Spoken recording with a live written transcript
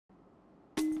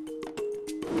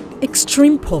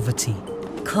extreme poverty,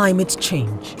 climate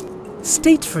change,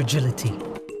 state fragility.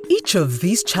 Each of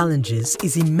these challenges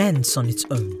is immense on its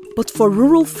own. But for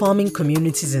rural farming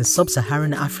communities in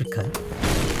sub-Saharan Africa,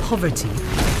 poverty,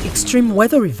 extreme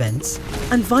weather events,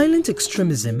 and violent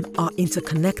extremism are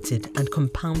interconnected and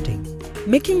compounding,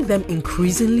 making them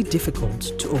increasingly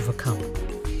difficult to overcome.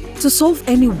 To solve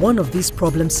any one of these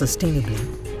problems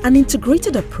sustainably, an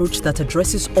integrated approach that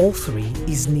addresses all three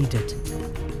is needed.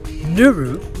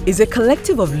 Nuru is a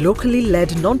collective of locally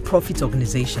led non-profit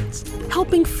organizations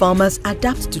helping farmers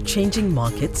adapt to changing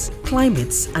markets,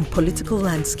 climates, and political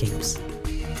landscapes.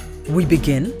 We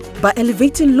begin by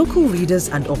elevating local leaders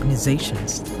and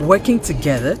organizations, working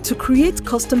together to create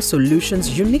custom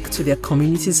solutions unique to their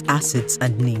community's assets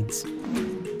and needs.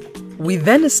 We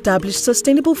then establish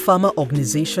sustainable farmer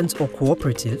organizations or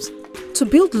cooperatives to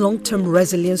build long-term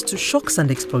resilience to shocks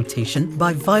and exploitation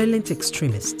by violent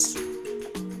extremists.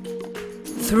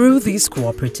 Through these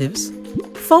cooperatives,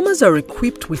 farmers are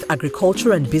equipped with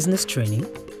agriculture and business training,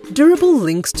 durable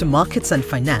links to markets and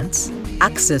finance,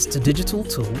 access to digital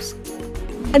tools,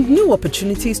 and new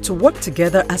opportunities to work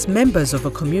together as members of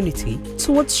a community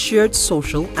towards shared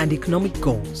social and economic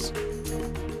goals.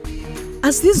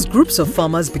 As these groups of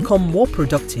farmers become more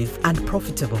productive and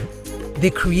profitable, they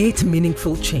create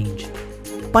meaningful change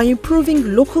by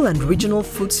improving local and regional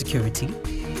food security,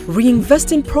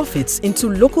 reinvesting profits into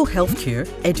local healthcare,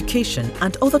 education,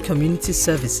 and other community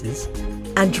services,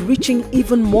 and reaching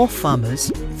even more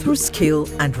farmers through scale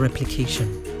and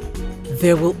replication.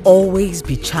 There will always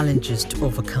be challenges to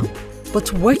overcome,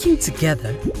 but working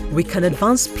together, we can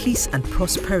advance peace and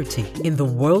prosperity in the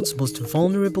world's most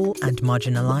vulnerable and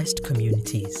marginalized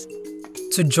communities.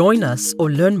 To join us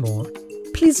or learn more,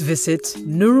 please visit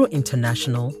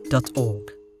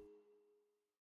nuruinternational.org.